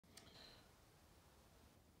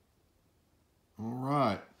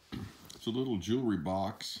It's a little jewelry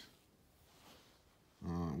box.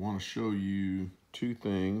 I want to show you two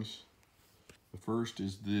things. The first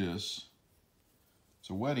is this.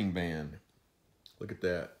 It's a wedding band. Look at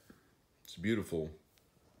that. It's beautiful.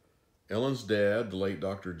 Ellen's dad, the late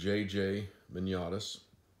Dr. J.J. Mignatis,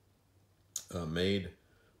 made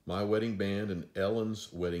my wedding band and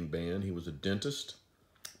Ellen's wedding band. He was a dentist,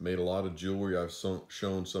 made a lot of jewelry. I've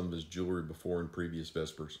shown some of his jewelry before in previous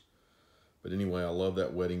Vespers. But anyway, I love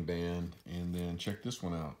that wedding band. And then check this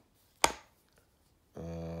one out.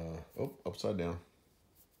 Oh, upside down.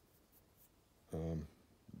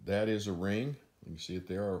 That is a ring. You can see it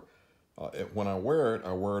there. When I wear it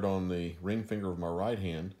on the ring finger of my right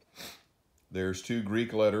hand. There's two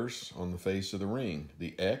Greek letters on the face of the ring.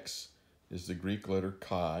 The X is the Greek letter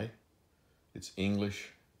Chi. Its English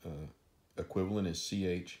equivalent is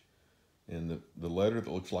CH. And the letter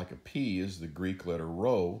that looks like a P is the Greek letter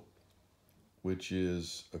Rho, which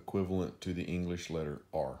is equivalent to the English letter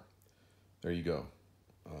R. There you go.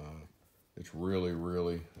 It's really,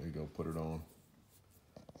 really, there you go, put it on.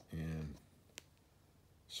 And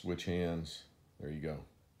switch hands, there you go.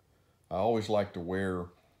 I always like to wear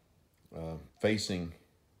facing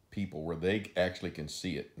people where they actually can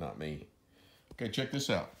see it, not me. Okay, check this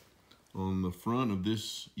out. On the front of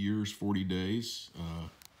this year's 40 days,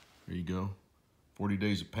 there you go. 40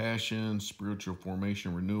 days of passion, spiritual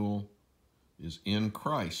formation, renewal is in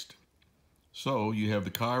Christ. So you have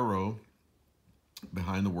the Chi Rho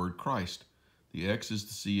behind the word Christ. The X is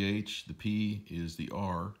the CH, the P is the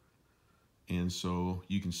R, and so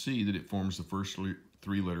you can see that it forms the first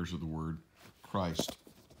three letters of the word Christ.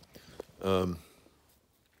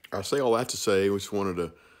 I say all that to say, I just wanted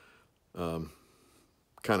to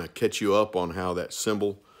kind of catch you up on how that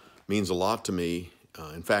symbol means a lot to me.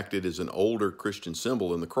 In fact, it is an older Christian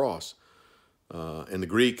symbol in the cross. In the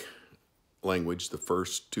Greek language, the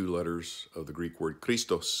first two letters of the Greek word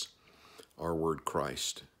Christos are word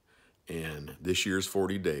Christ. And this year's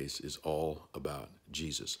 40 days is all about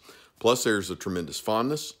Jesus. Plus, there's a tremendous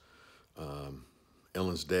fondness.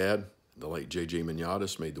 Ellen's dad, the late J.J.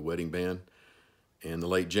 Mignatis, made the wedding band. And the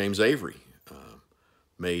late James Avery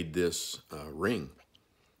made this ring.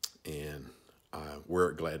 And I wear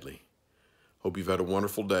it gladly. Hope you've had a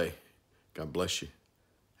wonderful day. God bless you.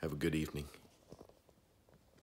 Have a good evening.